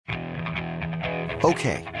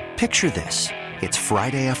Okay, picture this. It's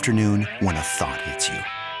Friday afternoon when a thought hits you.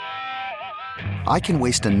 I can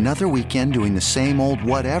waste another weekend doing the same old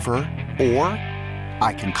whatever, or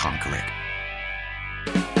I can conquer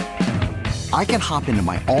it. I can hop into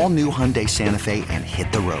my all-new Hyundai Santa Fe and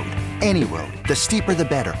hit the road. Any road. The steeper, the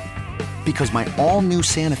better. Because my all-new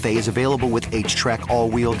Santa Fe is available with H-Track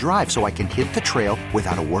all-wheel drive, so I can hit the trail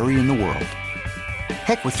without a worry in the world.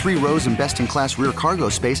 Heck, with 3 rows and best-in-class rear cargo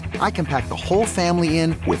space, I can pack the whole family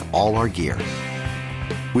in with all our gear.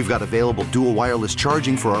 We've got available dual wireless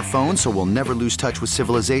charging for our phones, so we'll never lose touch with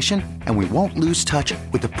civilization, and we won't lose touch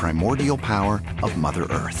with the primordial power of Mother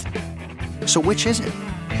Earth. So which is it?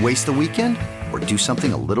 Waste the weekend or do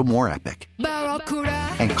something a little more epic?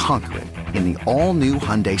 And conquer it in the all-new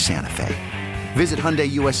Hyundai Santa Fe. Visit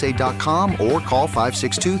HyundaiUSA.com or call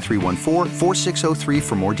 562-314-4603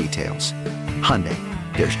 for more details. Hyundai,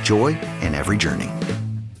 there's joy in every journey.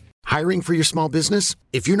 Hiring for your small business?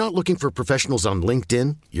 If you're not looking for professionals on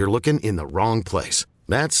LinkedIn, you're looking in the wrong place.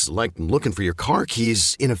 That's like looking for your car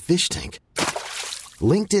keys in a fish tank.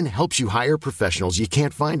 LinkedIn helps you hire professionals you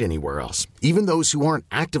can't find anywhere else, even those who aren't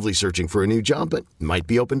actively searching for a new job but might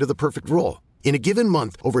be open to the perfect role. In a given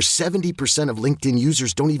month, over 70% of LinkedIn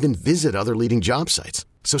users don't even visit other leading job sites.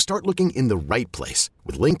 So start looking in the right place.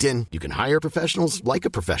 With LinkedIn, you can hire professionals like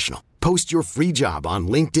a professional. Post your free job on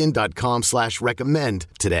linkedin.com/recommend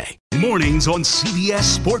today. Mornings on CBS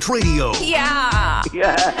Sports Radio. Yeah.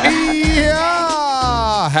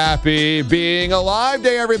 Happy being alive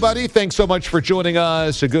day, everybody. Thanks so much for joining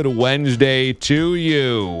us. A good Wednesday to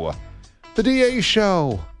you. The DA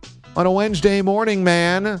Show on a Wednesday morning,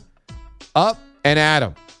 man. Up and at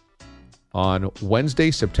 'em on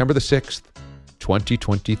Wednesday, September the 6th,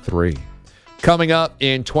 2023. Coming up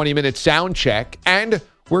in 20-minute sound check, and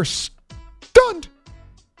we're stunned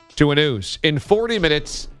to a news. In 40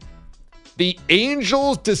 minutes, the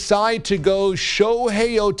Angels decide to go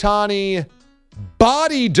Shohei Ohtani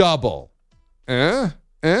body double.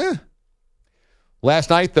 Last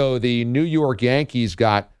night, though, the New York Yankees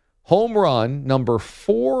got home run number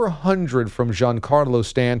 400 from Giancarlo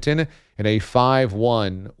Stanton in a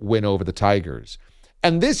 5-1 win over the Tigers.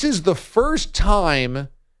 And this is the first time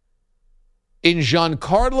in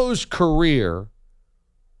Giancarlo's career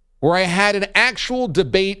where I had an actual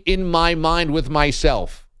debate in my mind with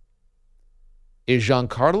myself. Is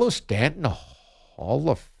Giancarlo Stanton a Hall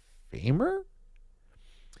of Famer?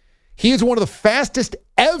 He is one of the fastest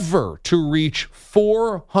ever to reach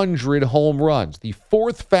 400 home runs. The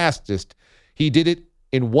 4th fastest. He did it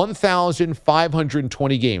in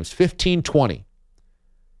 1,520 games, 1520.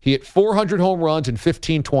 He hit 400 home runs in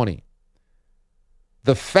 1520.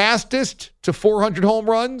 The fastest to 400 home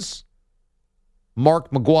runs,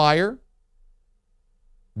 Mark McGwire,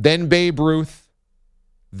 then Babe Ruth,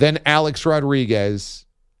 then Alex Rodriguez,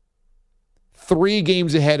 3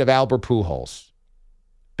 games ahead of Albert Pujols.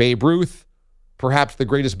 Babe Ruth, perhaps the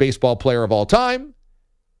greatest baseball player of all time.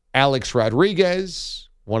 Alex Rodriguez,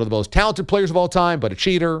 one of the most talented players of all time, but a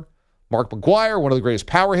cheater. Mark McGwire, one of the greatest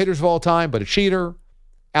power hitters of all time, but a cheater.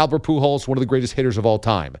 Albert Pujols, one of the greatest hitters of all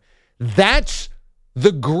time. That's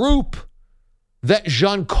the group that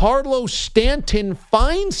Giancarlo Stanton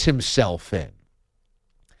finds himself in.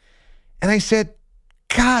 And I said,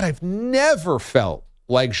 God, I've never felt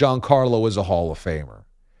like Giancarlo is a Hall of Famer.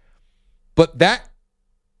 But that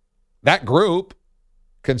group,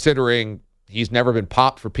 considering he's never been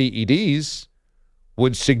popped for PEDs,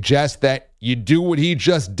 would suggest that you do what he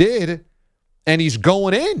just did, and he's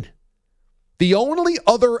going in. The only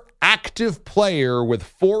other active player with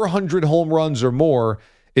 400 home runs or more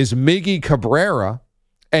is Miggy Cabrera,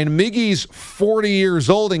 and Miggy's 40 years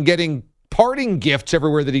old and getting parting gifts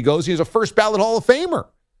everywhere that he goes. He's a first ballot Hall of Famer.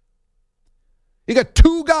 You got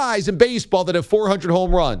 2 guys in baseball that have 400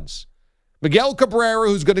 home runs. Miguel Cabrera,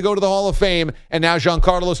 who's going to go to the Hall of Fame, and now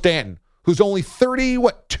Giancarlo Stanton, who's only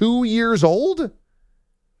 2 years old?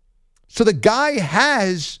 So the guy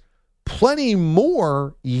has plenty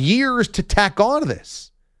more years to tack on to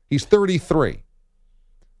this. He's 33.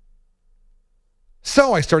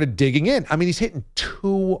 So I started digging in. I mean, he's hitting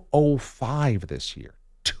 205 this year.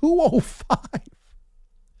 205.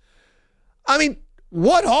 I mean,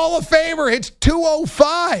 what Hall of Famer hits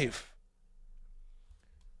 205?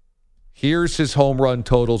 Here's his home run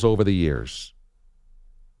totals over the years.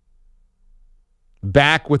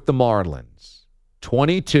 Back with the Marlins,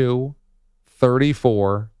 22,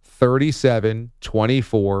 34, 37,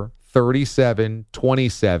 24, 37,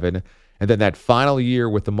 27, and then that final year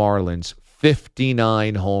with the Marlins,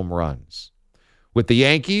 59 home runs. With the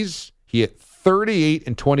Yankees, he hit 38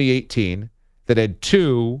 in 2018, that had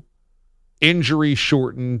 2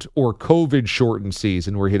 injury-shortened or COVID-shortened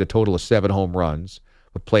season where he hit a total of 7 home runs,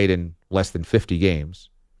 but played in less than 50 games.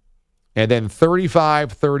 And then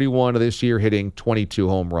 35-31 of this year, hitting 22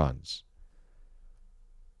 home runs.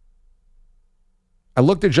 I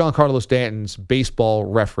looked at Giancarlo Stanton's baseball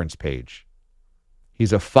reference page.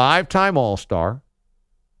 He's a 5-time All-Star,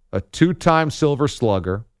 a 2-time Silver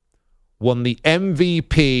Slugger, won the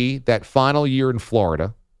MVP that final year in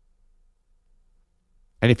Florida.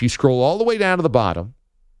 And if you scroll all the way down to the bottom,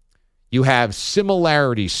 you have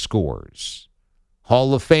similarity scores,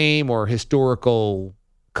 Hall of Fame or historical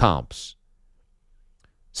comps.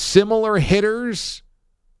 Similar hitters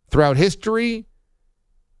throughout history: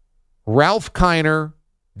 Ralph Kiner,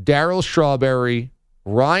 Darryl Strawberry,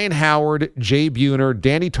 Ryan Howard, Jay Buhner,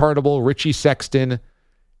 Danny Tartabull, Richie Sexton,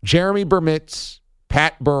 Jeremy Bermitz,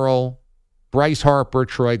 Pat Burrell, Bryce Harper,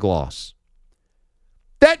 Troy Gloss.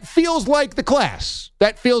 That feels like the class.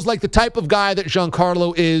 That feels like the type of guy that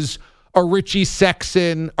Giancarlo is. A Richie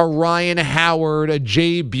Sexton, a Ryan Howard, a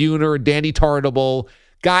Jay Buhner, a Danny Tartabull.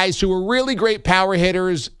 Guys who are really great power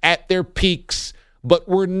hitters at their peaks, but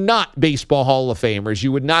were not baseball Hall of Famers.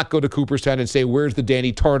 You would not go to Cooperstown and say, where's the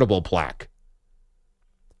Danny Tartabull plaque?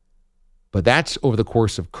 But that's over the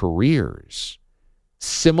course of careers.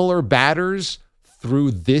 Similar batters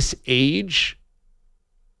through this age: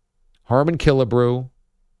 Harmon Killebrew,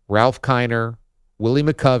 Ralph Kiner, Willie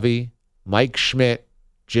McCovey, Mike Schmidt,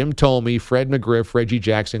 Jim Thome, Fred McGriff, Reggie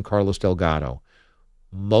Jackson, Carlos Delgado.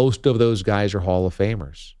 Most of those guys are Hall of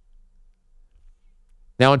Famers.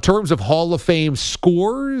 Now, in terms of Hall of Fame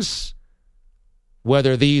scores,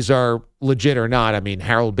 whether these are legit or not, I mean,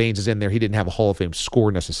 Harold Baines is in there. He didn't have a Hall of Fame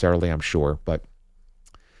score necessarily, I'm sure. But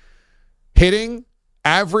hitting,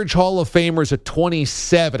 average Hall of Famers at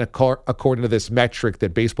 27, according to this metric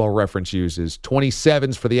that Baseball Reference uses.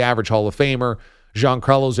 27s for the average Hall of Famer.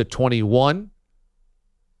 Giancarlo's at 21.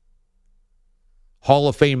 Hall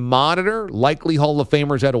of Fame monitor, likely Hall of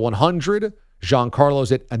Famers at a 100.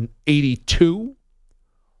 Giancarlo's at an 82.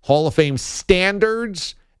 Hall of Fame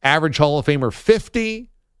standards, average Hall of Famer 50.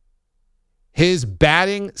 His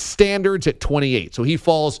batting standards at 28. So he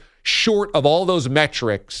falls short of all those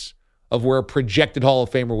metrics of where a projected Hall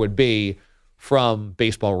of Famer would be from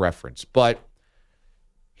Baseball Reference. But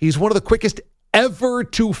he's one of the quickest ever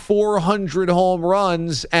to 400 home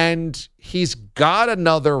runs, and he's got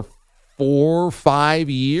another 4 or 5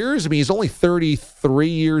 years. I mean, he's only 33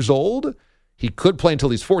 years old. He could play until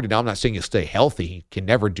he's 40. Now, I'm not saying he'll stay healthy. He can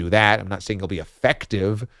never do that. I'm not saying he'll be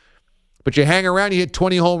effective. But you hang around, you hit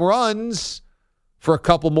 20 home runs for a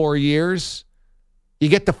couple more years. You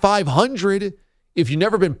get to 500. If you've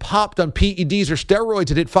never been popped on PEDs or steroids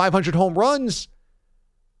and hit 500 home runs,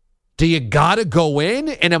 do you got to go in?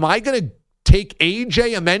 And am I going to take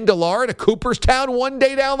AJ Amendolar to Cooperstown one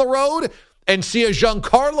day down the road and see a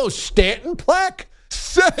Giancarlo Stanton plaque?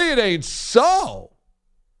 Say it ain't so.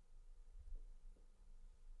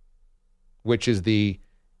 Which is the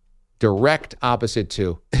direct opposite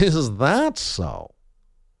to, is that so?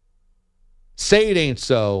 Say it ain't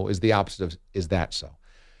so is the opposite of, is that so?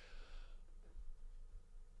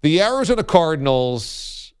 The Arizona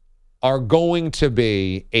Cardinals are going to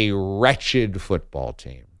be a wretched football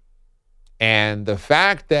team. And the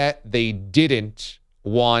fact that they didn't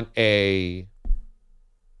want a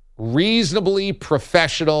reasonably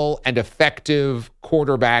professional and effective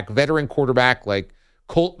quarterback, veteran quarterback like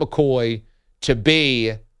Colt McCoy, to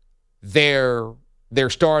be their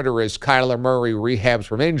starter as Kyler Murray rehabs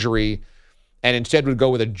from injury, and instead would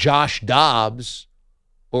go with a Josh Dobbs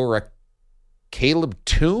or a Caleb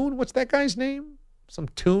Toon. What's that guy's name? Some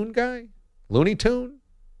Toon guy? Looney Toon?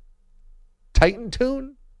 Titan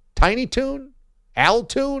Toon? Tiny Toon? Al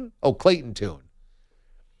Toon? Oh, Clayton Toon.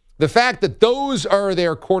 The fact that those are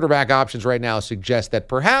their quarterback options right now suggests that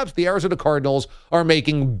perhaps the Arizona Cardinals are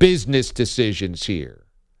making business decisions here.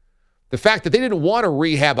 The fact that they didn't want to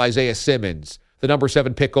rehab Isaiah Simmons, the number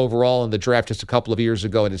 7 pick overall in the draft just a couple of years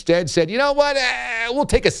ago, and instead said, you know what, we'll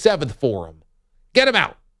take a 7th for him. Get him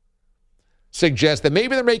out. Suggests that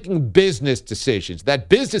maybe they're making business decisions. That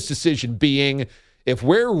business decision being, if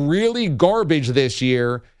we're really garbage this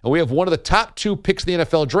year and we have one of the top 2 picks in the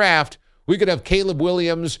NFL draft, we could have Caleb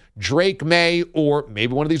Williams, Drake May, or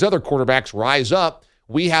maybe one of these other quarterbacks rise up.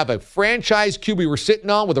 We have a franchise QB we're sitting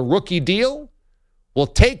on with a rookie deal. We'll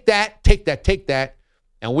take that,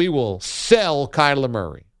 and we will sell Kyler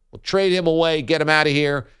Murray. We'll trade him away, get him out of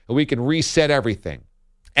here, and we can reset everything.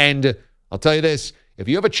 And I'll tell you this, if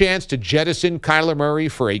you have a chance to jettison Kyler Murray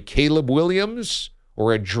for a Caleb Williams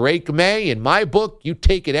or a Drake May, in my book, you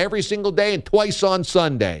take it every single day and twice on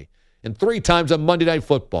Sunday and 3 times on Monday Night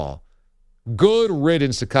Football. Good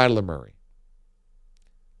riddance to Kyler Murray.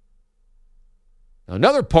 Now,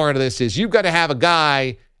 another part of this is you've got to have a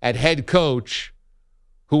guy at head coach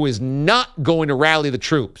who is not going to rally the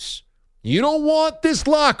troops. You don't want this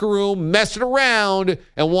locker room messing around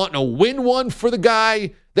and wanting to win one for the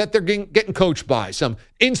guy that they're getting coached by, some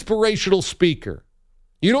inspirational speaker.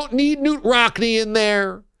 You don't need Newt Rockne in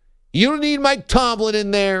there. You don't need Mike Tomlin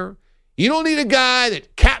in there. You don't need a guy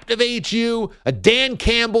that captivates you, a Dan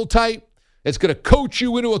Campbell type that's going to coach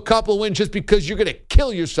you into a couple of wins just because you're going to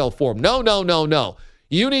kill yourself for him. No, no, no, no.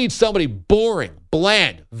 You need somebody boring,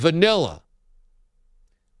 bland, vanilla,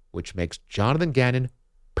 which makes Jonathan Gannon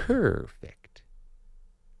perfect.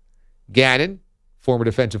 Gannon, former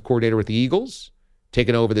defensive coordinator with the Eagles,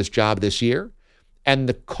 taking over this job this year. And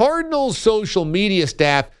the Cardinals' social media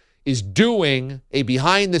staff is doing a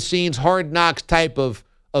behind-the-scenes Hard Knocks type of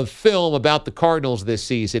film about the Cardinals this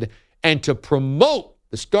season. And to promote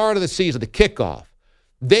the start of the season, the kickoff,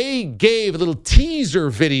 they gave a little teaser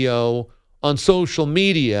video on social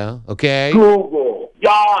media, okay? Google,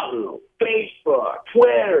 Yahoo, Facebook,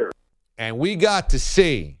 Twitter. And we got to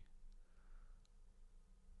see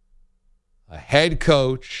a head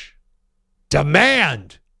coach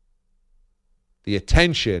demand the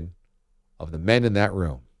attention of the men in that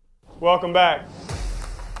room. Welcome back.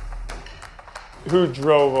 Who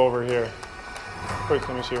drove over here? Quick,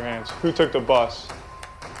 let me see your hands. Who took the bus?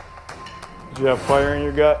 Did you have fire in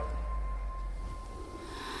your gut?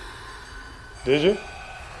 Did you?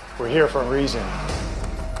 We're here for a reason.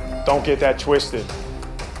 Don't get that twisted.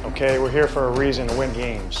 Okay, we're here for a reason to win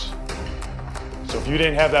games. So if you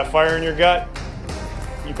didn't have that fire in your gut,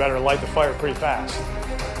 you better light the fire pretty fast.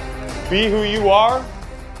 Be who you are.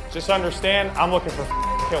 Just understand, I'm looking for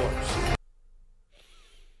killers.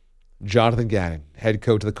 Jonathan Gannon, head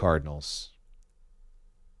coach of the Cardinals.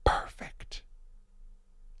 Perfect.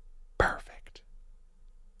 Perfect.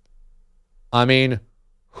 I mean,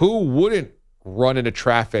 who wouldn't run into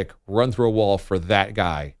traffic, run through a wall for that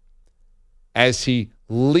guy as he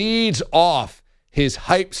leads off his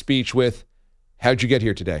hype speech with, how'd you get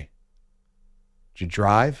here today? Did you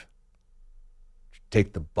drive? Did you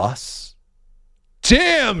take the bus?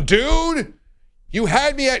 Damn, dude! You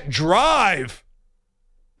had me at drive.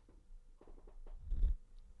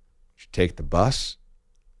 Did you take the bus?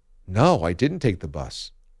 No, I didn't take the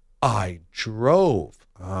bus. I drove.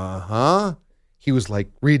 Uh-huh. He was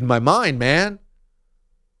like reading my mind, man.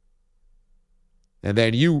 And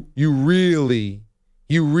then you really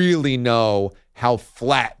know how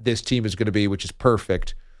flat this team is going to be, which is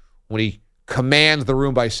perfect, when he commands the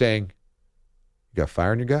room by saying, you got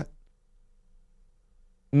fire in your gut?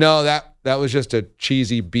 No, that was just a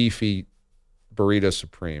cheesy, beefy burrito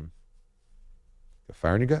supreme. Got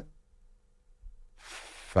fire in your gut?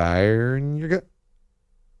 Fire in your gut?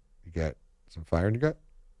 You got some fire in your gut?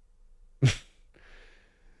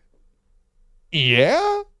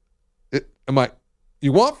 Yeah?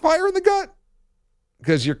 You want fire in the gut?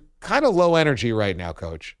 Because you're kind of low energy right now,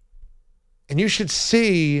 coach. And you should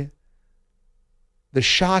see the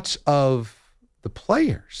shots of the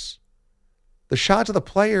players. The shots of the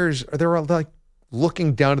players, they're like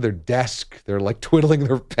looking down at their desk. They're like twiddling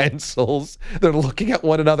their pencils. They're looking at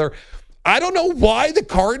one another. I don't know why the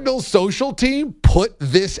Cardinals social team put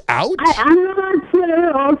this out. I'm on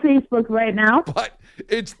Twitter or Facebook right now. But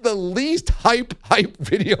it's the least hype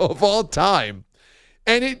video of all time.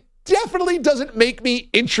 And it definitely doesn't make me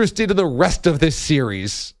interested in the rest of this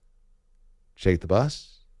series. Shake the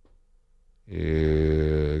bus.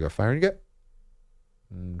 You got fire in your gut?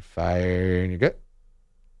 Fire in your gut.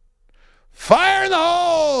 Fire in the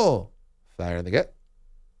hole! Fire in the gut.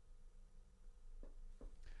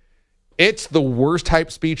 It's the worst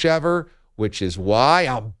hype speech ever, which is why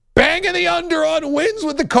I'm banging the under on wins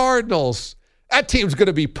with the Cardinals. That team's going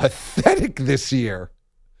to be pathetic this year,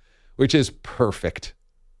 which is perfect.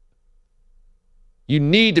 You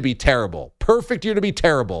need to be terrible. Perfect year to be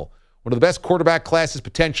terrible. One of the best quarterback classes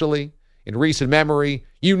potentially in recent memory.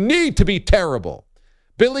 You need to be terrible.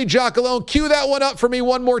 Billy Giacalone, cue that one up for me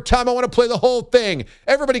one more time. I want to play the whole thing.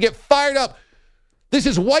 Everybody get fired up. This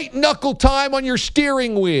is white knuckle time on your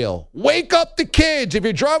steering wheel. Wake up the kids. If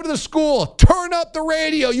you're driving to the school, turn up the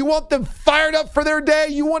radio. You want them fired up for their day?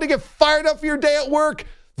 You want to get fired up for your day at work?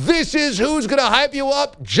 This is who's going to hype you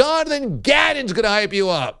up. Jonathan Gannon's going to hype you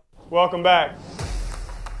up. Welcome back.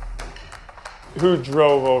 Who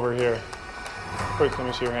drove over here? Quick, let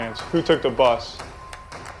me see your hands. Who took the bus?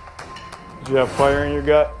 Did you have fire in your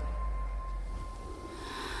gut?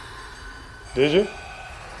 Did you?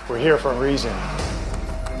 We're here for a reason.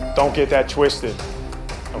 Don't get that twisted.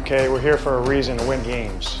 Okay, we're here for a reason to win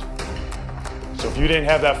games. So if you didn't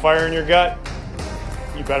have that fire in your gut,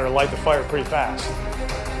 you better light the fire pretty fast.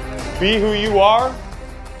 be who you are,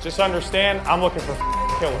 just understand I'm looking for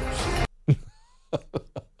killers.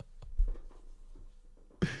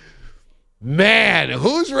 Man,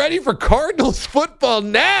 who's ready for Cardinals football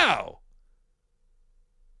now?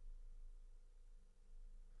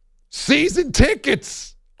 Season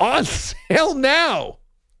tickets on sale now.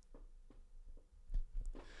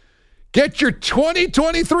 Get your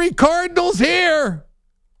 2023 Cardinals here.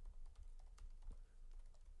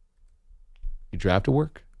 You drive to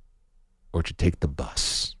work or did you take the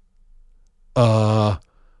bus? Should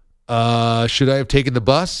I have taken the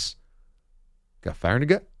bus? Got fire in the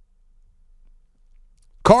gut?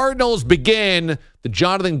 Cardinals begin the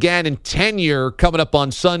Jonathan Gannon tenure coming up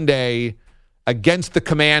on Sunday against the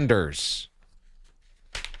Commanders.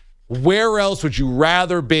 Where else would you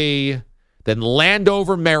rather be than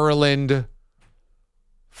Landover, Maryland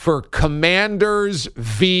for Commanders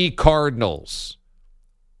v. Cardinals,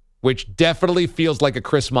 which definitely feels like a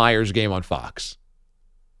Chris Myers game on Fox.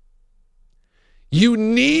 You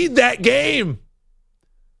need that game.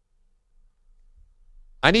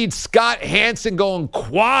 I need Scott Hansen going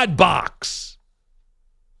quad box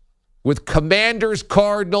with Commanders,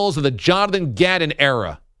 Cardinals, and the Jonathan Gannon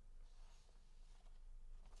era.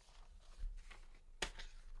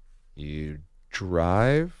 You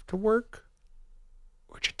drive to work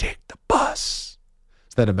or you take the bus?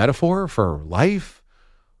 Is that a metaphor for life,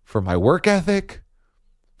 for my work ethic,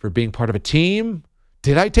 for being part of a team?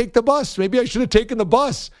 Did I take the bus? Maybe I should have taken the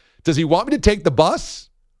bus. Does he want me to take the bus?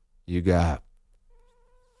 You got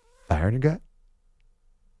fire in your gut?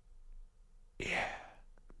 Yeah.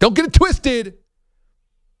 Don't get it twisted.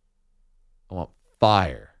 I want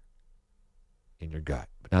fire in your gut,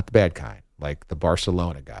 but not the bad kind, like the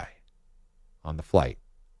Barcelona guy on the flight.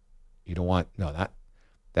 You don't want, not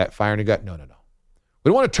that fire in your gut. No. We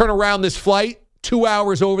don't want to turn around this flight 2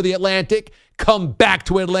 hours over the Atlantic, come back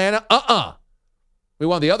to Atlanta. We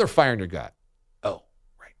want the other fire in your gut. Oh,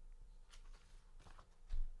 right.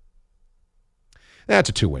 That's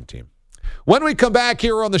a 2-win team. When we come back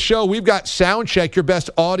here on the show, we've got Soundcheck, your best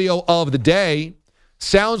audio of the day.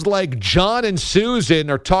 Sounds like John and Susan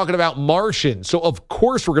are talking about Martian, so of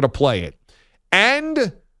course we're going to play it.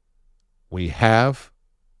 And we have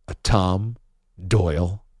a Tom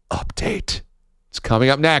Doyle update. It's coming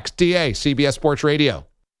up next. DA, CBS Sports Radio.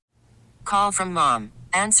 Call from mom.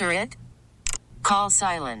 Answer it. Call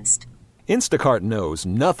silenced. Instacart knows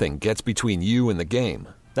nothing gets between you and the game.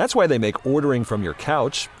 That's why they make ordering from your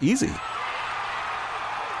couch easy.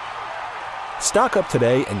 Stock up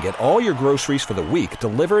today and get all your groceries for the week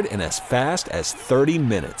delivered in as fast as 30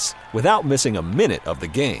 minutes without missing a minute of the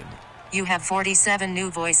game. You have 47 new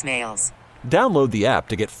voicemails. Download the app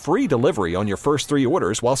to get free delivery on your first 3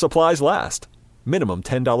 orders while supplies last. Minimum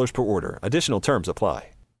 $10 per order. Additional terms apply.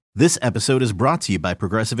 This episode is brought to you by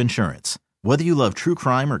Progressive Insurance. Whether you love true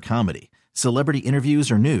crime or comedy, celebrity interviews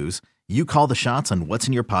or news, you call the shots on what's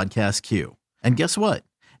in your podcast queue. And guess what?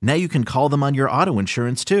 Now you can call them on your auto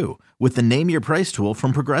insurance too with the Name Your Price tool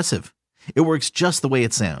from Progressive. It works just the way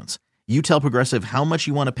it sounds. You tell Progressive how much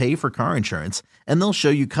you want to pay for car insurance, and they'll show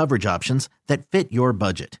you coverage options that fit your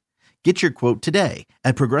budget. Get your quote today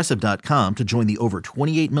at Progressive.com to join the over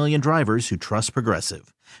 28 million drivers who trust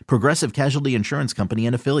Progressive. Progressive Casualty Insurance Company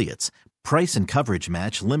and Affiliates. Price and coverage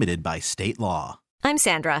match limited by state law. I'm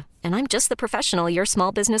Sandra, and I'm just the professional your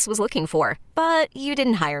small business was looking for. But you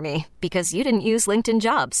didn't hire me because you didn't use LinkedIn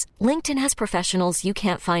Jobs. LinkedIn has professionals you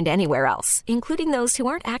can't find anywhere else, including those who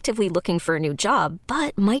aren't actively looking for a new job,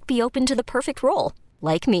 but might be open to the perfect role,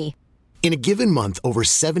 like me. In a given month, over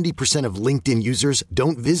 70% of LinkedIn users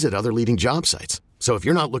don't visit other leading job sites. So if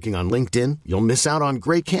you're not looking on LinkedIn, you'll miss out on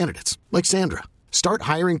great candidates like Sandra. Start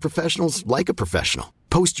hiring professionals like a professional.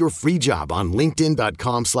 Post your free job on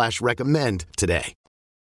linkedin.com/recommend today.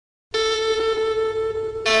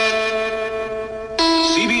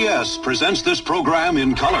 CBS presents this program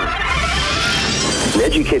in color. An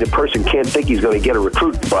educated person can't think he's going to get a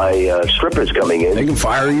recruit by strippers coming in. They can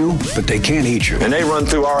fire you, but they can't eat you. And they run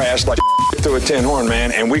through our ass like through a tin horn,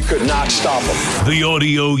 man, and we could not stop them. The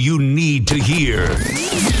audio you need to hear.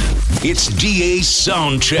 It's DA's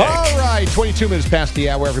Soundcheck. All right, 22 minutes past the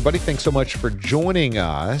hour, everybody. Thanks so much for joining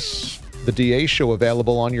us. The DA Show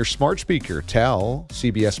available on your smart speaker. Tell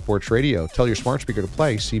CBS Sports Radio. Tell your smart speaker to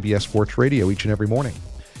play CBS Sports Radio each and every morning.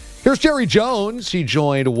 Here's Jerry Jones. He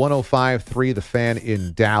joined 105.3 The Fan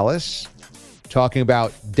in Dallas, talking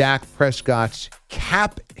about Dak Prescott's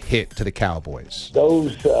cap hit to the Cowboys.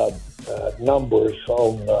 Those numbers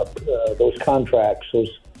on those contracts, those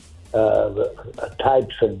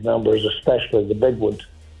types of numbers, especially the big ones,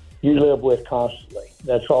 you live with constantly.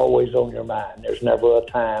 That's always on your mind. There's never a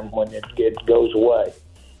time when it goes away.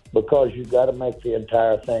 because you've got to make the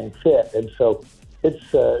entire thing fit. And so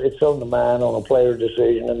it's on the mind on a player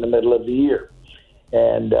decision in the middle of the year.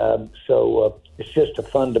 And so it's just a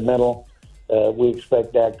fundamental. We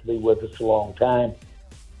expect Dak to be with us a long time.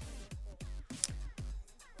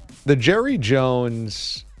 The Jerry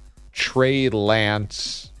Jones, Trey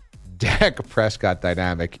Lance, Dak Prescott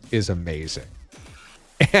dynamic is amazing.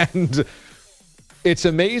 And it's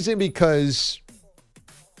amazing because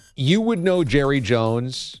you would know Jerry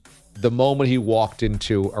Jones the moment he walked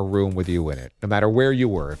into a room with you in it, no matter where you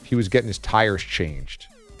were. If he was getting his tires changed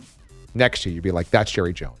next to you, you'd be like, that's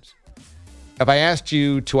Jerry Jones. If I asked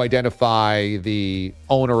you to identify the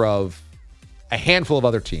owner of a handful of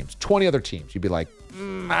other teams, 20 other teams, you'd be like,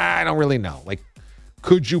 I don't really know. Like,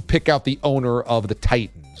 could you pick out the owner of the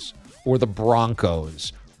Titans or the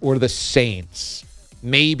Broncos or the Saints?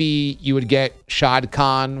 Maybe you would get Shad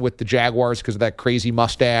Khan with the Jaguars because of that crazy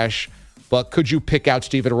mustache, but could you pick out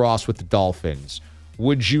Stephen Ross with the Dolphins?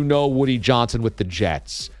 Would you know Woody Johnson with the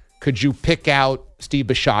Jets? Could you pick out Steve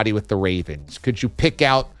Bisciotti with the Ravens? Could you pick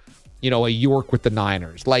out, a York with the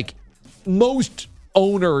Niners? Like, most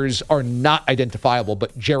owners are not identifiable,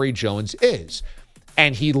 but Jerry Jones is.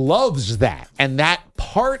 And he loves that. And that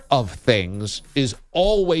part of things is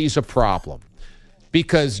always a problem.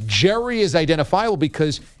 Because Jerry is identifiable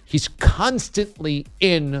because he's constantly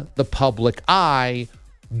in the public eye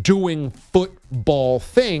doing football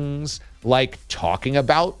things like talking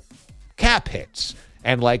about cap hits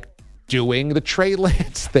and like doing the Trey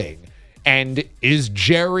Lance thing. And is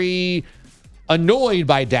Jerry annoyed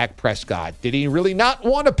by Dak Prescott? Did he really not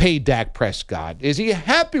want to pay Dak Prescott? Is he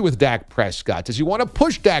happy with Dak Prescott? Does he want to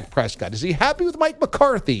push Dak Prescott? Is he happy with Mike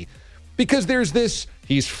McCarthy? Because there's this,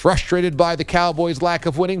 he's frustrated by the Cowboys' lack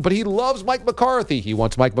of winning, but he loves Mike McCarthy. He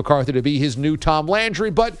wants Mike McCarthy to be his new Tom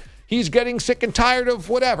Landry, but he's getting sick and tired of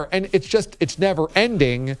whatever. And it's never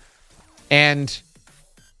ending. And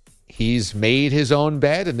he's made his own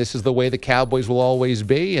bed, and this is the way the Cowboys will always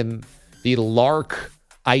be. And the Lark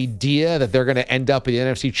idea that they're going to end up in the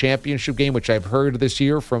NFC Championship game, which I've heard this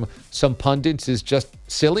year from some pundits, is just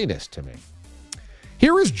silliness to me.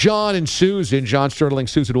 Here is John and Susan, John Sterling,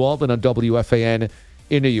 Susan Waldman on WFAN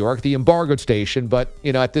in New York, the embargoed station. But,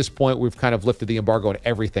 at this point, we've kind of lifted the embargo on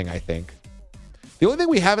everything, I think. The only thing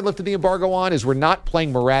we haven't lifted the embargo on is we're not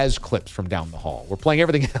playing Mraz clips from down the hall. We're playing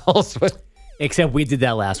everything else. Except we did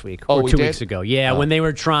that last week or 2 weeks ago. Yeah, when they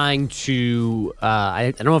were trying to,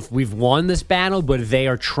 I don't know if we've won this battle, but they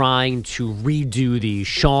are trying to redo the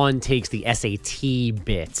Sean takes the SAT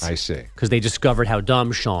bit. I see. Because they discovered how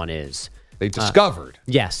dumb Sean is. They discovered.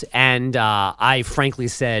 Yes, and I frankly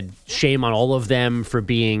said shame on all of them for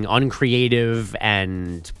being uncreative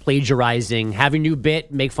and plagiarizing. Have a new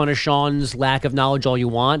bit, make fun of Sean's lack of knowledge all you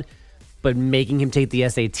want, but making him take the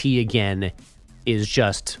SAT again is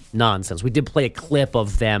just nonsense. We did play a clip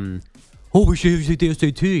of them. Oh, we should take the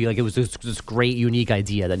SAT. Like, it was this great, unique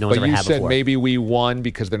idea that no one's ever had before. But you said maybe we won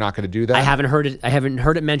because they're not going to do that? I haven't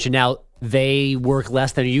heard it mentioned. Now, they work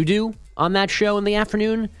less than you do on that show in the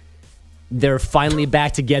afternoon. They're finally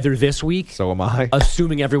back together this week. So am I.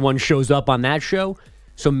 Assuming everyone shows up on that show.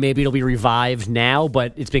 So maybe it'll be revived now,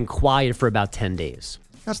 but it's been quiet for about 10 days.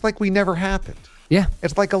 That's like we never happened. Yeah.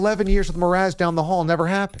 It's like 11 years with Mraz down the hall. Never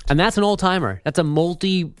happened. And that's an old-timer. That's a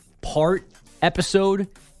multi-part episode.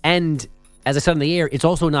 And as I said on the air, it's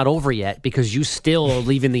also not over yet because you still are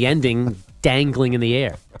leaving the ending dangling in the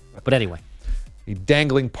air. But anyway. The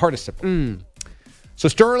dangling participle. So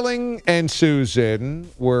Sterling and Susan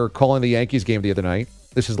were calling the Yankees game the other night.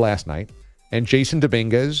 This is last night. And Jason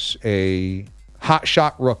Dominguez, a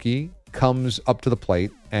hotshot rookie, comes up to the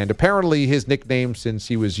plate. And apparently his nickname since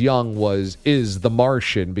he was young is the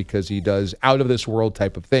Martian because he does out-of-this-world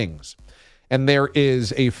type of things. And there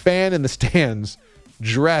is a fan in the stands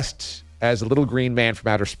dressed as a little green man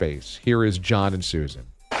from outer space. Here is John and Susan.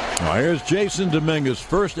 Here's Jason Dominguez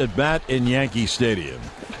first at bat in Yankee Stadium.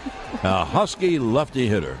 A husky lefty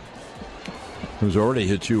hitter who's already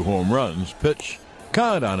hit 2 home runs. Pitch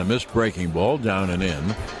caught on a missed breaking ball down and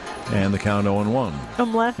in. And the count 0-1.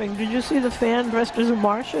 I'm laughing. Did you see the fan dressed as a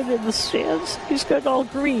Martian in the stands? He's got all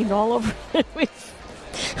green all over him.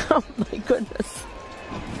 Oh, my goodness.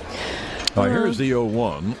 Here's the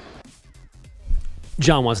 0-1.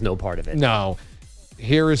 John wants no part of it. No.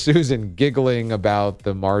 Here is Susan giggling about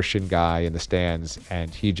the Martian guy in the stands,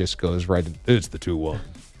 and he just goes right in. It's the 2-1.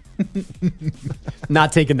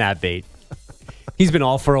 Not taking that bait. He's been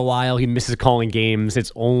off for a while. He misses calling games.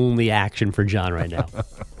 It's only action for John right now.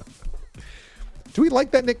 Do we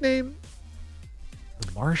like that nickname?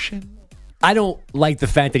 The Martian? I don't like the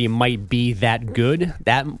fact that he might be that good.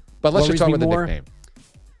 That but let's just talk about the more. nickname.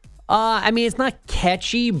 I mean, it's not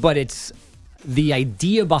catchy, but it's the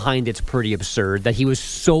idea behind it's pretty absurd that he was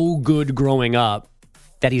so good growing up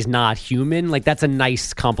that he's not human. Like, that's a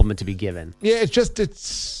nice compliment to be given. Yeah,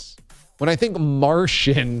 it's when I think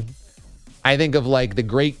Martian, I think of like the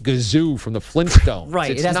Great Gazoo from the Flintstones.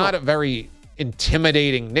 Right. It's not a very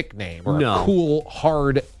intimidating nickname or a cool,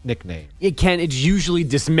 hard nickname. It's usually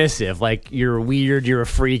dismissive, like you're weird, you're a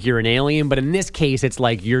freak, you're an alien. But in this case, it's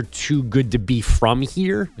like you're too good to be from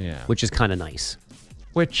here, which is kind of nice.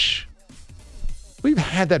 Which we've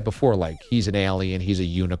had that before, like he's an alien, he's a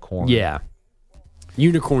unicorn. Yeah.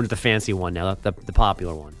 Unicorn's the fancy one now, the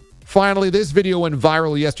popular one. Finally, this video went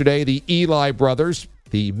viral yesterday. The Eli brothers,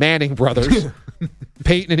 the Manning brothers,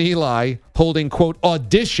 Peyton and Eli, holding, quote,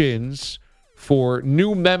 auditions for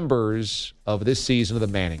new members of this season of the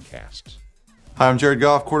Manning cast. Hi, I'm Jared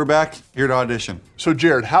Goff, quarterback, here to audition. So,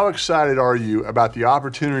 Jared, how excited are you about the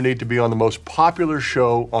opportunity to be on the most popular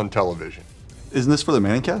show on television? Isn't this for the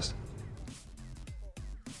Manning cast?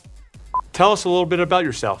 Tell us a little bit about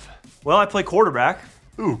yourself. Well, I play quarterback.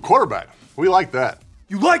 Ooh, quarterback. We like that.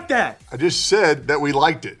 You like that? I just said that we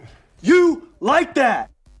liked it. You like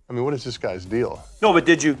that? I mean, what is this guy's deal? No, but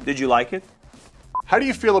did you like it? How do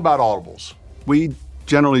you feel about audibles? We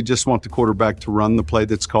generally just want the quarterback to run the play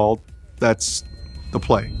that's called. That's the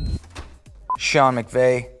play. Sean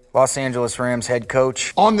McVay, Los Angeles Rams head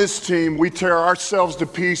coach. On this team, we tear ourselves to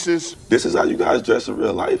pieces. This is how you guys dress in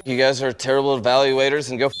real life. You guys are terrible evaluators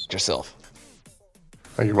and go f*** yourself.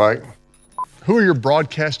 Thank you, Mike. Who are your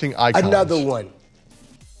broadcasting icons? Another one.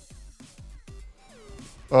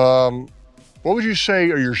 What would you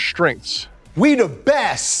say are your strengths? We the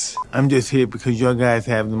best. I'm just here because you guys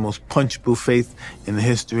have the most punchable face in the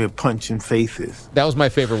history of punching faces. That was my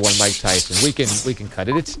favorite one, Mike Tyson. We can cut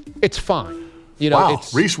it. It's fine. You know, wow,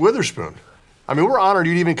 Reese Witherspoon. I mean, we're honored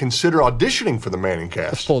you'd even consider auditioning for the Manning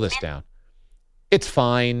cast. Let's pull this down. It's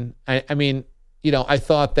fine. I mean, you know, I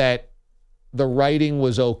thought that the writing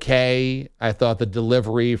was okay. I thought the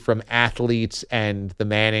delivery from athletes and the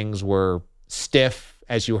Mannings were stiff,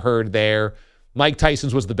 as you heard there. Mike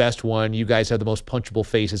Tyson's was the best one. You guys have the most punchable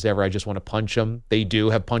faces ever. I just want to punch them. They do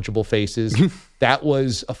have punchable faces. That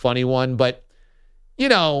was a funny one. But, you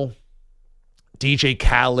know, DJ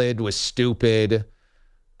Khaled was stupid.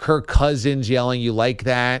 Kirk Cousins yelling, you like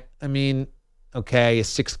that? I mean, okay, a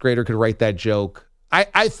sixth grader could write that joke.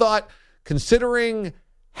 I thought, considering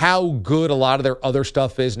how good a lot of their other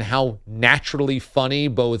stuff is and how naturally funny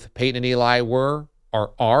both Peyton and Eli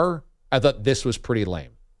are, I thought this was pretty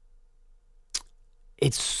lame.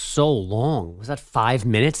 It's so long. Was that 5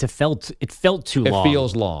 minutes? It felt too long. It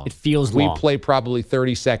feels long. It feels long. We play probably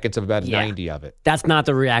 30 seconds of about 90 of it. That's not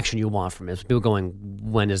the reaction you want from it. It's people going,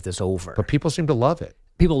 when is this over? But people seem to love it.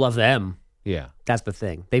 People love them. Yeah. That's the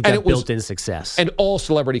thing. They've got built-in success. And all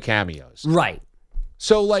celebrity cameos. Right.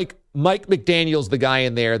 So, like, Mike McDaniel's the guy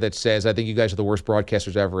in there that says, I think you guys are the worst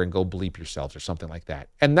broadcasters ever and go bleep yourselves or something like that.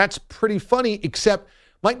 And that's pretty funny, except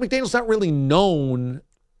Mike McDaniel's not really known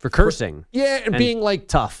for cursing. And being like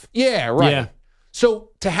tough. Yeah, right. Yeah. So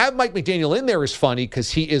to have Mike McDaniel in there is funny because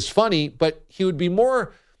he is funny, but he would be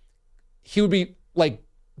like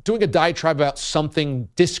doing a diatribe about something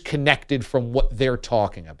disconnected from what they're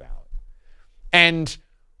talking about. And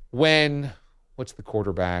what's the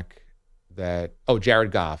quarterback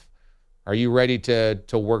Jared Goff, are you ready to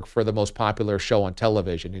work for the most popular show on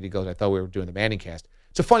television? And he goes, I thought we were doing the Manning cast.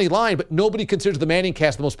 It's a funny line, but nobody considers the Manning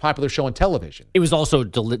cast the most popular show on television. It was also,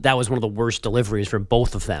 that was one of the worst deliveries for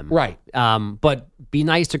both of them. Right. But be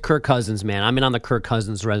nice to Kirk Cousins, man. I'm in on the Kirk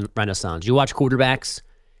Cousins renaissance. You watch quarterbacks,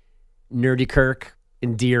 nerdy Kirk,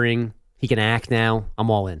 endearing. He can act now. I'm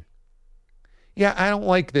all in. Yeah, I don't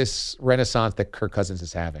like this renaissance that Kirk Cousins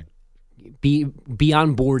is having. Be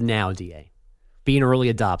on board now, DA. Be an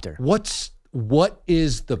early adopter. What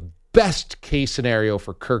is the best case scenario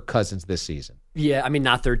for Kirk Cousins this season? Yeah, I mean,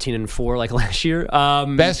 not 13-4 like last year.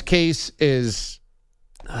 Best case is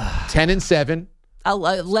 10-7.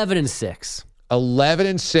 11-6.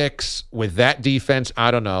 11-6 with that defense,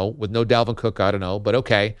 I don't know. With no Dalvin Cook, I don't know. But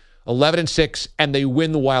okay, 11-6, and they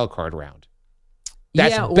win the wild card round.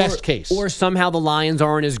 That's best case. Or somehow the Lions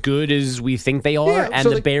aren't as good as we think they are, and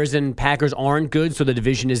the Bears and Packers aren't good, so the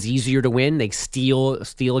division is easier to win. They steal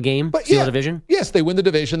a game, steal a division. Yes, they win the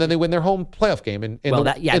division, then they win their home playoff game in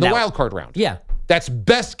the wild card round. Yeah. That's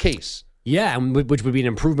best case. Yeah, which would be an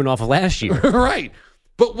improvement off of last year. Right.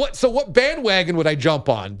 But what bandwagon would I jump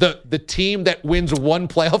on? The team that wins one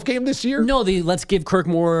playoff game this year? No, let's give Kirk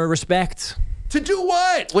more respect. To do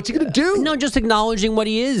what? What's he going to do? No, just acknowledging what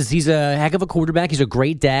he is. He's a heck of a quarterback. He's a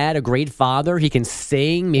great dad, a great father. He can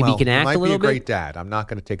sing. Maybe he can act a little bit. He might be a great dad. I'm not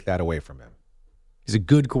going to take that away from him. He's a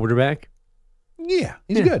good quarterback. Yeah,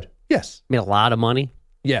 he's good. Yes. Made a lot of money.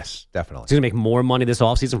 Yes, definitely. He's going to make more money this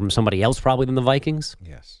offseason from somebody else probably than the Vikings.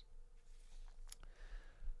 Yes.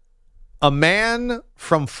 A man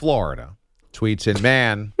from Florida tweets in,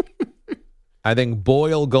 man, I think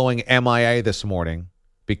Boyle going MIA this morning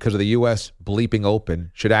because of the U.S. bleeping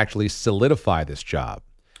open should actually solidify this job.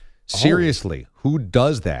 Seriously, who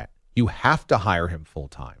does that? You have to hire him full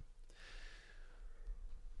time.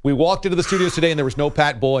 We walked into the studios today and there was no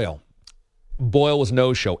Pat Boyle. Boyle was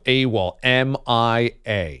no-show, AWOL,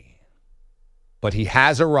 M-I-A. But he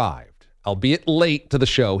has arrived. Albeit late to the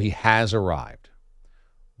show, he has arrived.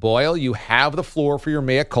 Boyle, you have the floor for your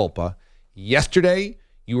mea culpa. Yesterday,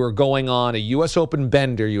 you were going on a U.S. Open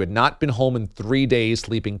bender. You had not been home in 3 days,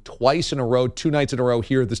 sleeping twice in a row, 2 nights in a row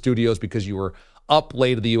here at the studios because you were up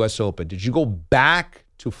late at the U.S. Open. Did you go back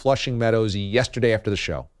to Flushing Meadows yesterday after the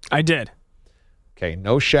show? I did. Okay,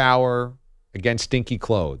 no shower, again, stinky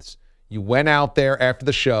clothes. You went out there after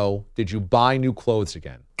the show. Did you buy new clothes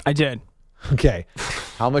again? I did. Okay.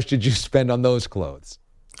 How much did you spend on those clothes?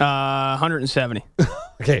 170.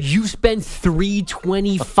 Okay. You spent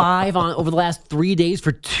 $325 on over the last 3 days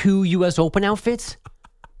for 2 U.S. Open outfits?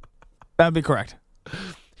 That'd be correct.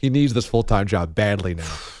 He needs this full-time job badly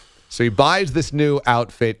now. So he buys this new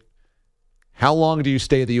outfit. How long do you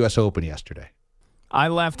stay at the U.S. Open yesterday? I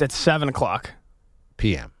left at 7 o'clock.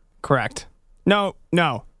 p.m. Correct. No,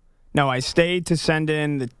 I stayed to send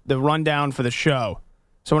in the rundown for the show.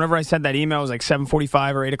 So whenever I sent that email, it was like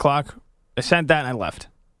 7:45 or 8 o'clock. I sent that and I left.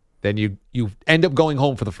 Then you end up going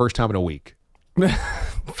home for the first time in a week.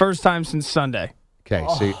 First time since Sunday. Okay,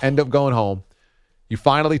 so you end up going home. You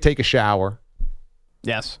finally take a shower.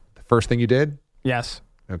 Yes. The first thing you did? Yes.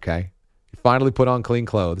 Okay. You finally put on clean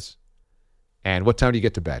clothes. And what time do you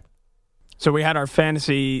get to bed? So we had our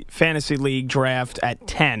fantasy league draft at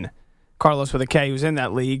 10. Carlos with a K, who's in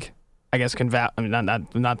that league, I guess can vouch. I mean,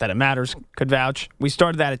 not that it matters, could vouch. We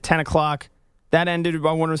started that at 10 o'clock. That ended,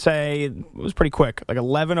 I want to say, it was pretty quick, like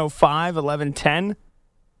 11:05, 11:10.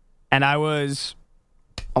 And I was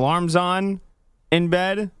alarms on, in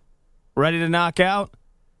bed, ready to knock out.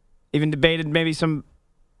 Even debated maybe some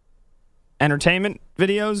entertainment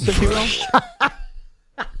videos, if you will.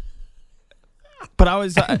 But I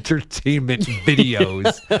was entertainment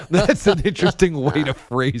videos. That's an interesting way to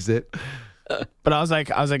phrase it. But I was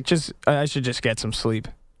like, I should just get some sleep.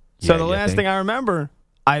 So the last thing I remember,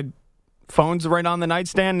 phone's right on the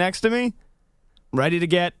nightstand next to me, ready to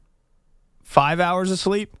get 5 hours of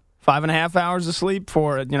sleep, 5.5 hours of sleep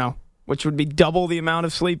for, which would be double the amount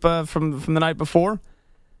of sleep from the night before.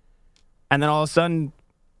 And then all of a sudden,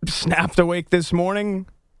 snapped awake this morning.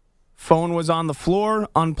 Phone was on the floor,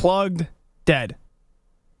 unplugged, dead.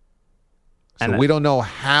 So we don't know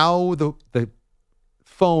how the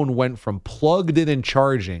phone went from plugged in and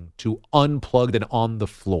charging to unplugged and on the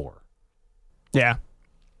floor. Yeah.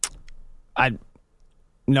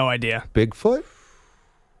 No idea. Bigfoot?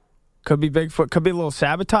 Could be Bigfoot. Could be a little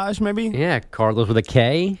sabotage, maybe. Yeah, Carlos with a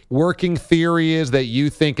K. Working theory is that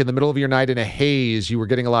you think in the middle of your night in a haze, you were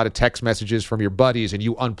getting a lot of text messages from your buddies and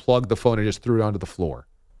you unplugged the phone and just threw it onto the floor.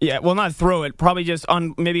 Yeah, well, not throw it. Probably just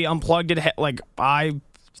maybe unplugged it, like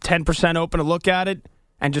 10% open to look at it,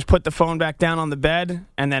 and just put the phone back down on the bed,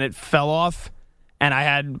 and then it fell off. And I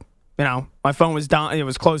had, my phone was down. It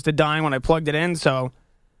was close to dying when I plugged it in. So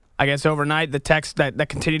I guess overnight, the text that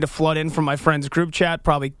continued to flood in from my friend's group chat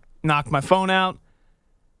probably knocked my phone out.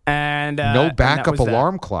 And no backup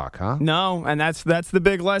alarm clock, huh? No, and that's the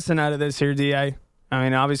big lesson out of this here, DA. I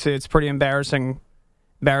mean, obviously, it's pretty embarrassing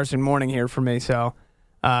morning here for me. So,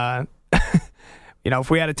 if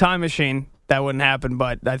we had a time machine, that wouldn't happen.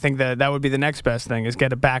 But I think that would be the next best thing is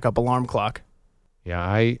get a backup alarm clock. Yeah,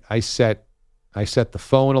 I set the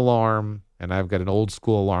phone alarm, and I've got an old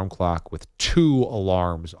school alarm clock with 2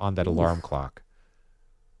 alarms on that alarm clock.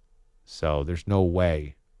 So there's no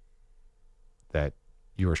way that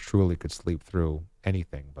yours truly could sleep through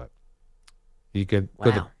anything. But you could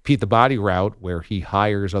go the Pete the Body route where he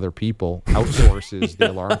hires other people, outsources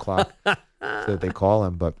the alarm clock so that they call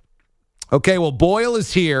him. But okay, well, Boyle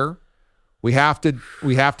is here. We have to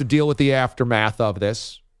deal with the aftermath of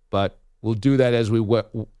this, but we'll do that as we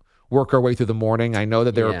work our way through the morning. I know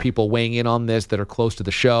that there are people weighing in on this that are close to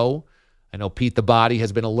the show. I know Pete the Body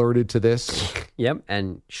has been alerted to this. Yep,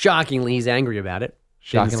 and shockingly, he's angry about it.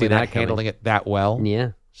 Shockingly not handling it that well.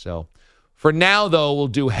 Yeah. So for now, though, we'll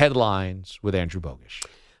do headlines with Andrew Bogish.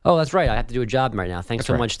 Oh, that's right. I have to do a job right now. Thanks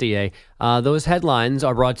so much, DA. Those headlines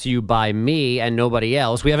are brought to you by me and nobody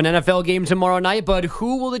else. We have an NFL game tomorrow night, but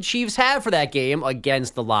who will the Chiefs have for that game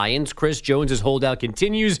against the Lions? Chris Jones' holdout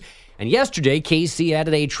continues, And yesterday, KC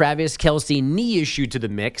added a Travis Kelce knee issue to the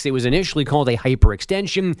mix. It was initially called a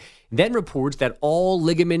hyperextension, then reports that all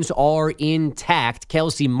ligaments are intact.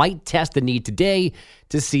 Kelce might test the knee today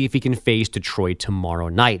to see if he can face Detroit tomorrow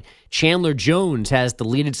night. Chandler Jones has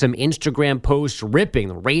deleted some Instagram posts ripping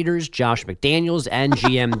the Raiders, Josh McDaniels, and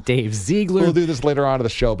GM Dave Ziegler. We'll do this later on in the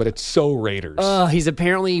show, but it's so Raiders. He's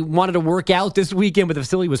apparently wanted to work out this weekend, but the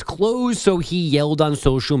facility was closed, so he yelled on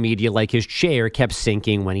social media like his chair kept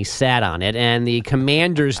sinking when he sat on it. And the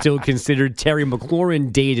Commanders still considered Terry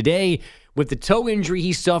McLaurin day-to-day with the toe injury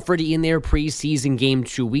he suffered in their preseason game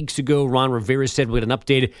 2 weeks ago. Ron Rivera said we'll get an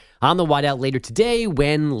update on the wideout later today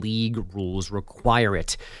when league rules require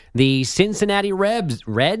it. The Cincinnati Reds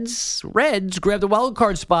grabbed a wild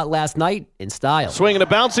card spot last night in style. Swinging a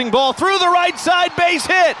bouncing ball through the right side, base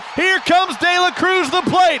hit. Here comes De La Cruz to the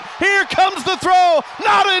plate. Here comes the throw.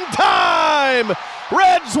 Not in time.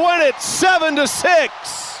 Reds win it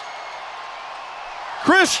 7-6.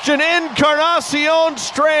 Christian Encarnacion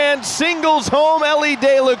Strand singles home Ellie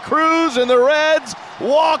De La Cruz, and the Reds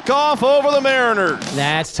walk off over the Mariners.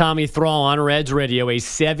 That's Tommy Thrall on Reds Radio, a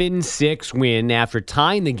 7-6 win after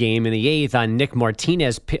tying the game in the 8th on Nick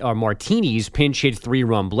Martinez's pinch hit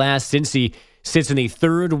 3-run blast. Cincy sits in the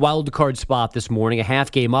third wild card spot this morning, a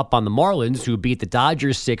half game up on the Marlins, who beat the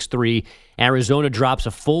Dodgers 6-3. Arizona drops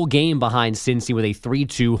a full game behind Cincy with a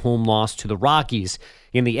 3-2 home loss to the Rockies.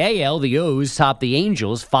 In the AL, the O's topped the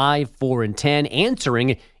Angels 5-4-10,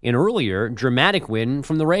 answering an earlier dramatic win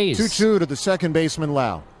from the Rays. 2-2 to the second baseman,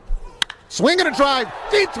 Lau. Swing and a drive,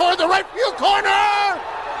 deep toward the right field corner!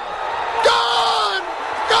 Gone!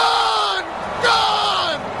 Gone!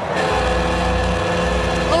 Gone!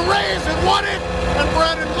 The Rays have won it, and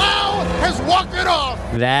Brandon Lau has walked it off.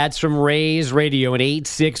 That's from Rays Radio, an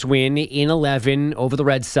 8-6 win in 11 over the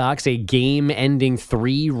Red Sox, a game-ending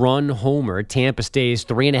 3-run homer. Tampa stays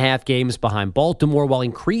 3.5 games behind Baltimore while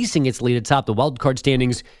increasing its lead atop the wildcard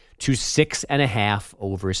standings to 6.5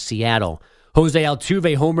 over Seattle. Jose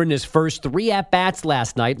Altuve homered in his first 3 at-bats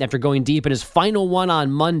last night after going deep in his final one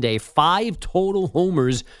on Monday. 5 total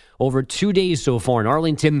homers over 2 days so far in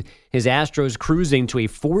Arlington. His Astros cruising to a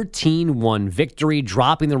 14-1 victory,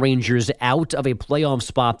 dropping the Rangers out of a playoff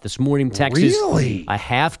spot this morning. Texas, Really? a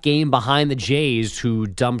half game behind the Jays, who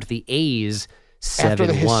dumped the A's 7-1. After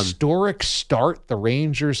the historic start the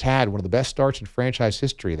Rangers had, one of the best starts in franchise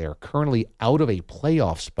history, they're currently out of a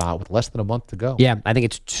playoff spot with less than a month to go. Yeah, I think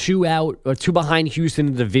it's 2 behind Houston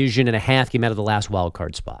in the division and a half game out of the last wild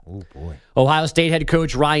card spot. Oh, boy. Ohio State head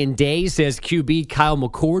coach Ryan Day says QB Kyle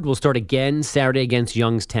McCord will start again Saturday against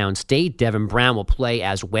Youngstown State. Devin Brown will play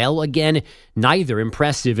as well again, neither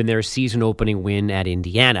impressive in their season-opening win at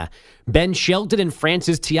Indiana. Ben Shelton and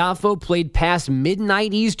Francis Tiafoe played past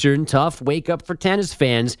midnight Eastern. Tough wake-up for tennis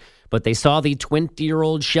fans, but they saw the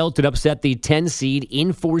 20-year-old Shelton upset the 10 seed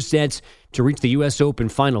in 4 sets to reach the U.S. Open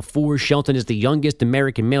Final Four. Shelton is the youngest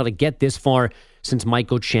American male to get this far since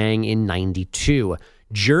Michael Chang in '92.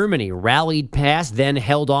 Germany rallied past, then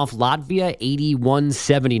held off Latvia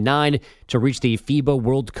 81-79 to reach the FIBA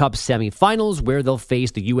World Cup semifinals, where they'll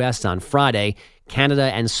face the U.S. on Friday.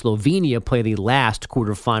 Canada and Slovenia play the last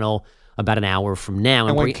quarterfinal about an hour from now.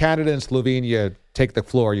 And when Canada and Slovenia take the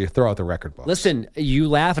floor, you throw out the record books. Listen, you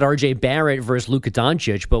laugh at R.J. Barrett versus Luka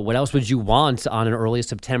Doncic, but what else would you want on an early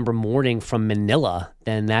September morning from Manila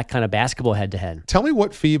than that kind of basketball head-to-head? Tell me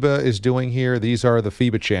what FIBA is doing here. These are the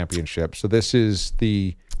FIBA championships. So this is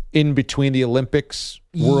the in-between the Olympics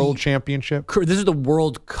World Championship? This is the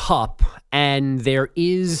World Cup, and there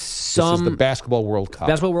is some... This is the Basketball World Cup.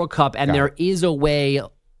 Basketball World Cup, and there is a way...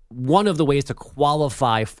 One of the ways to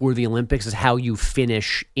qualify for the Olympics is how you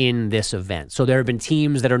finish in this event. So there have been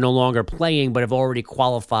teams that are no longer playing but have already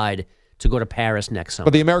qualified to go to Paris next summer.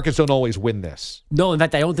 But the Americans don't always win this. No, in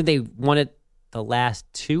fact, I don't think they won it the last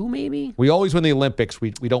 2, maybe? We always win the Olympics. We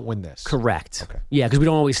don't win this. Correct. Okay. Yeah,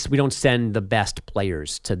 because we don't send the best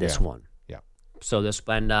players to this one. Yeah. So this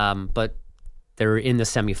but they're in the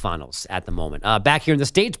semifinals at the moment. Back here in the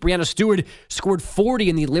States, Breanna Stewart scored 40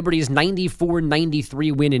 in the Liberty's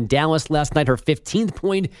 94-93 win in Dallas last night. Her 15th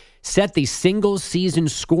point set the single-season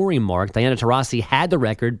scoring mark. Diana Taurasi had the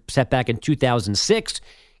record set back in 2006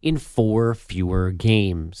 in 4 fewer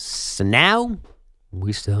games. So now,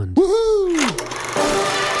 we stunned. Woohoo!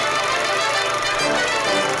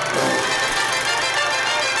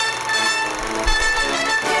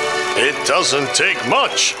 It's doesn't take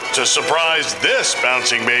much to surprise this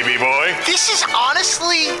bouncing baby boy. This is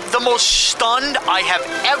honestly the most stunned I have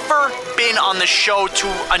ever been on the show to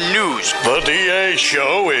a news. The DA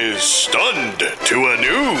show is stunned to a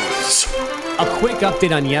news. A quick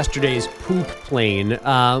update on yesterday's poop plane.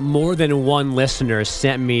 More than one listener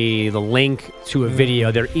sent me the link to a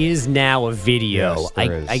video. There is now a video. Yes,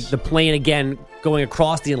 there is. The plane, again, going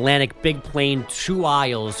across the Atlantic, big plane, 2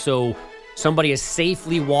 aisles. So somebody is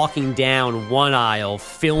safely walking down one aisle,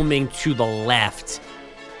 filming to the left.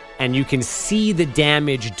 And you can see the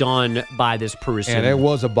damage done by this person. And it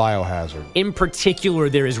was a biohazard. In particular,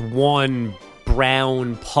 there is one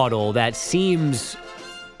brown puddle that seems...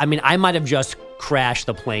 I mean, I might have just crashed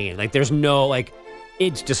the plane. Like, there's no,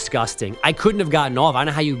 it's disgusting. I couldn't have gotten off. I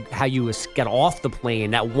don't know how you got off the plane.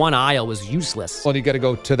 That one aisle was useless. Well, you got to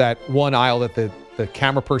go to that one aisle that the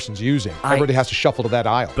camera person's using. Everybody has to shuffle to that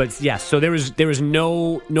aisle. But, yeah, so there was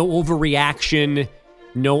no overreaction,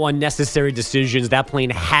 no unnecessary decisions. That plane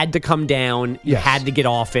had to come down. You had to get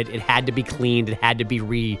off it. It had to be cleaned. It had to be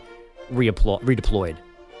redeployed.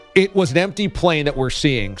 It was an empty plane that we're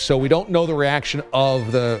seeing, so we don't know the reaction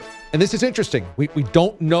of the... And this is interesting. We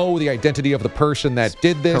don't know the identity of the person that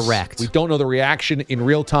did this. Correct. We don't know the reaction in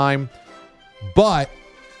real time. But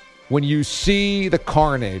when you see the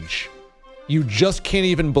carnage, you just can't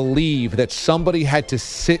even believe that somebody had to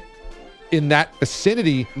sit in that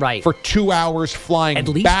vicinity for 2 hours flying at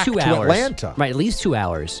least back 2 to hours. Atlanta. Right, at least 2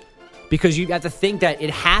 hours. Because you have to think that it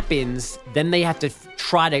happens, then they have to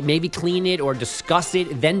try to maybe clean it or discuss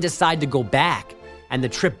it, then decide to go back. And the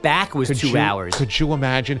trip back was 2 hours. Could you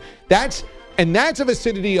imagine? That's a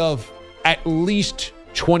vicinity of at least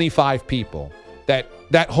 25 people.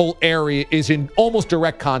 That whole area is in almost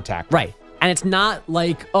direct contact. Right. And it's not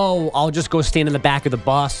like, I'll just go stand in the back of the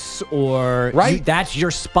bus or... Right. That's your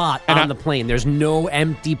spot on the plane. There's no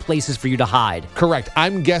empty places for you to hide. Correct.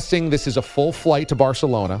 I'm guessing this is a full flight to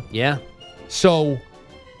Barcelona. Yeah. So,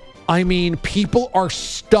 I mean, people are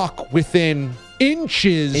stuck within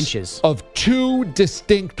inches of 2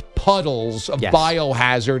 distinct puddles of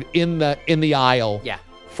biohazard in the aisle. Yeah.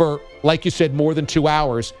 For, like you said, more than 2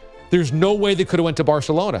 hours. There's no way they could have went to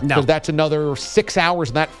Barcelona. No. Because that's another 6 hours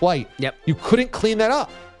in that flight. Yep. You couldn't clean that up.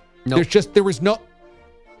 Nope. There was no...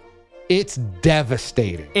 It's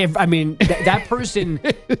devastating. That person...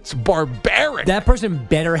 It's barbaric. That person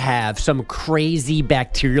better have some crazy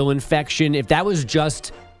bacterial infection. If that was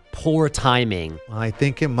just poor timing. I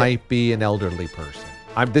think it might be an elderly person.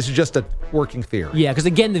 This is just a working theory. Yeah, because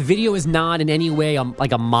again, the video is not in any way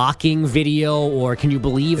like a mocking video or can you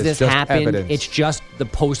believe this happened? Evidence. It's just the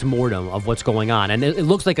post-mortem of what's going on. And it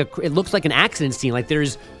looks like an accident scene. Like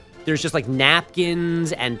there's just like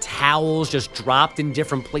napkins and towels just dropped in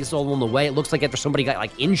different places all along the way. It looks like after somebody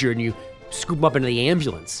got injured and you scoop them up into the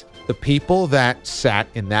ambulance. The people that sat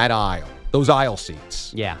in that aisle, those aisle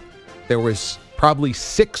seats. Yeah. There was probably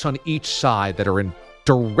 6 on each side that are in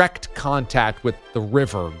direct contact with the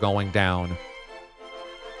river going down.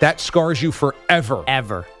 That scars you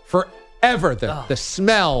forever. Forever. The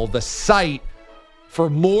smell, the sight. For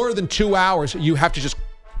more than 2 hours, you have to just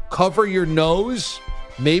cover your nose.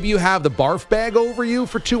 Maybe you have the barf bag over you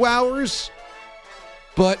for 2 hours.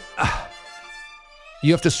 But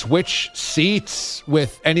you have to switch seats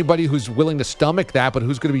with anybody who's willing to stomach that. But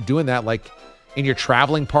who's going to be doing that? Like in your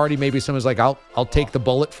traveling party, maybe someone's like, I'll take the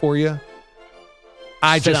bullet for you.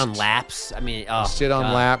 Sit on laps. Sit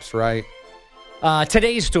on laps, right?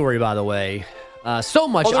 Today's story, by the way, so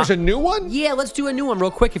much. Oh, there's a new one? Yeah, let's do a new one real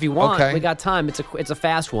quick if you want. Okay. We got time. It's a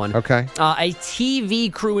fast one. Okay. A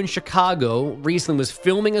TV crew in Chicago recently was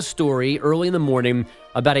filming a story early in the morning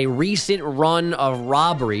about a recent run of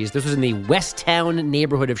robberies. This was in the Westtown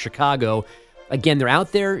neighborhood of Chicago. Again, they're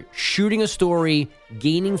out there shooting a story,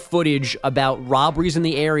 gaining footage about robberies in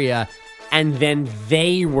the area, and then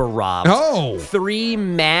they were robbed. Oh! 3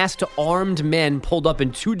 masked, armed men pulled up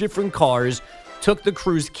in 2 different cars, took the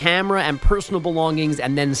crew's camera and personal belongings,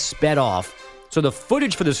 and then sped off. So the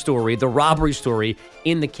footage for the story, the robbery story,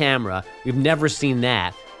 in the camera, we've never seen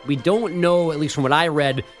that. We don't know, at least from what I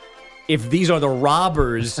read, if these are the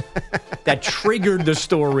robbers that triggered the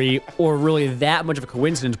story or really that much of a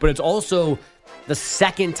coincidence. But it's also the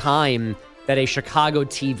second time that a Chicago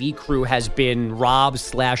TV crew has been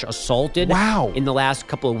robbed/assaulted in the last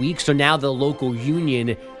couple of weeks. So now the local union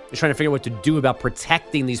is trying to figure out what to do about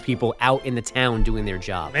protecting these people out in the town doing their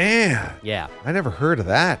job. Man. Yeah. I never heard of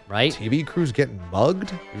that. Right? TV crews getting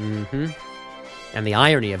mugged? Mm-hmm. And the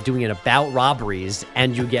irony of doing it about robberies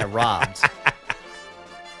and you get robbed.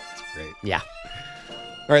 That's great. Yeah.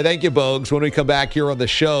 All right, thank you, Bogues. When we come back here on the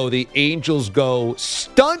show, the Angels go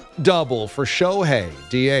stunt double for Shohei.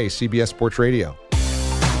 DA, CBS Sports Radio.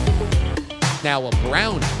 Now a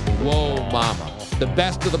brownie. Whoa, mama. The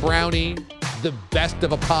best of the brownie, the best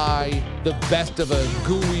of a pie, the best of a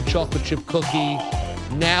gooey chocolate chip cookie.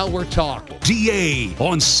 Now we're talking. DA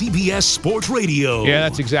on CBS Sports Radio. Yeah,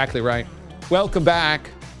 that's exactly right. Welcome back.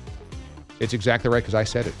 It's exactly right because I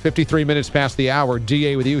said it. 53 minutes past the hour.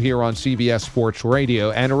 DA with you here on CBS Sports Radio.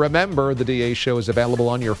 And remember, the DA show is available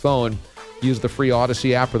on your phone. Use the free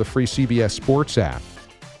Odyssey app or the free CBS Sports app.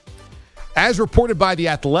 As reported by The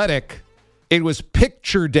Athletic, it was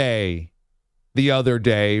picture day the other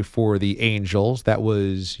day for the Angels. That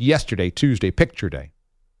was yesterday, Tuesday, picture day.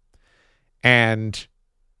 And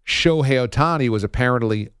Shohei Ohtani was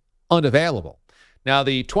apparently unavailable. Now,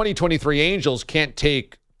 the 2023 Angels can't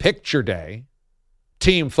take picture day,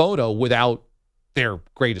 team photo, without their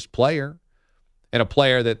greatest player, and a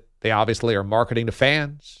player that they obviously are marketing to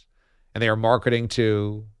fans, and they are marketing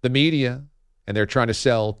to the media, and they're trying to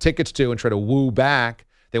sell tickets to and try to woo back.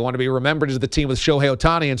 They want to be remembered as the team with Shohei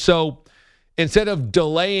Ohtani. And so instead of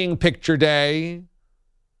delaying picture day,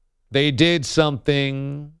 they did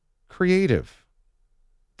something creative.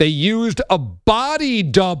 They used a body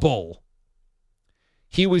double.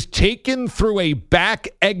 He was taken through a back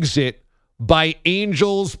exit by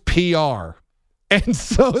Angels PR. And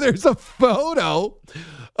so there's a photo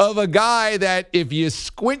of a guy that if you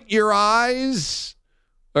squint your eyes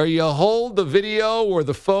or you hold the video or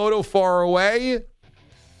the photo far away,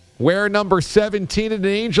 wear number 17 in an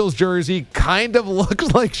Angels jersey, kind of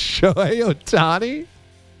looks like Shohei Ohtani.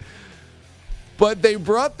 But they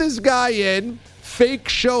brought this guy in. Fake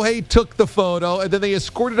Shohei took the photo, and then they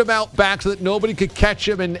escorted him out back so that nobody could catch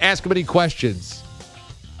him and ask him any questions.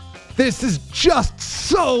 This is just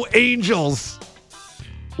so Angels.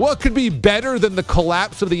 What could be better than the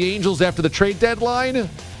collapse of the Angels after the trade deadline?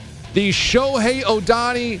 The Shohei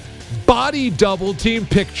Ohtani body double team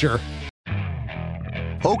picture.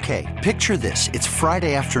 Okay, picture this. It's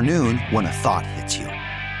Friday afternoon when a thought hits you.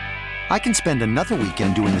 I can spend another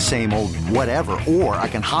weekend doing the same old whatever, or I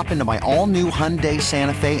can hop into my all-new Hyundai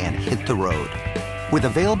Santa Fe and hit the road. With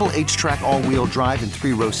available H-Track all-wheel drive and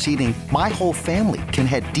 3-row seating, my whole family can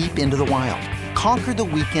head deep into the wild. Conquer the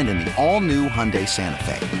weekend in the all-new Hyundai Santa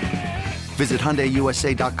Fe. Visit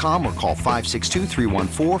HyundaiUSA.com or call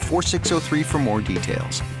 562-314-4603 for more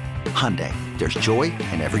details. Hyundai, there's joy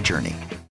in every journey.